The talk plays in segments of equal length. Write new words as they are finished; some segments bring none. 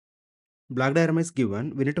Block diagram is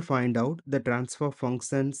given. We need to find out the transfer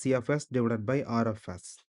function C of S divided by R of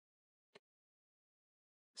S.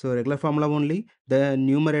 So regular formula only, the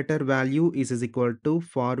numerator value is equal to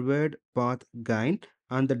forward path gain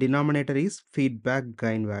and the denominator is feedback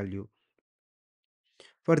gain value.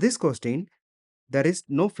 For this question, there is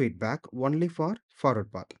no feedback, only for forward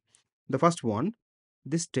path. The first one,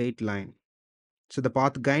 this straight line. So the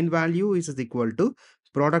path gain value is equal to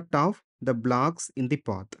product of the blocks in the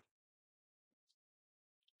path.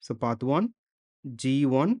 So path 1,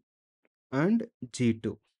 G1 and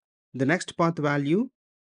G2. The next path value,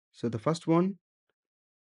 so the first one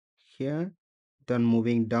here, then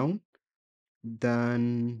moving down,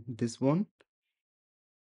 then this one.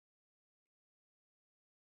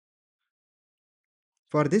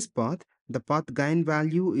 For this path, the path gain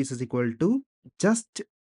value is equal to just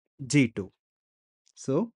G2.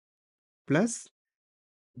 So plus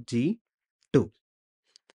G2.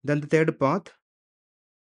 Then the third path,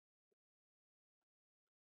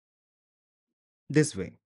 this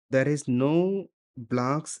way. There is no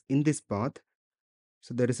blocks in this path.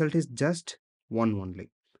 So the result is just 1 only.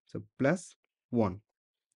 So plus 1.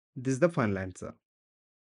 This is the final answer.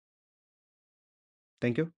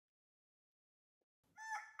 Thank you.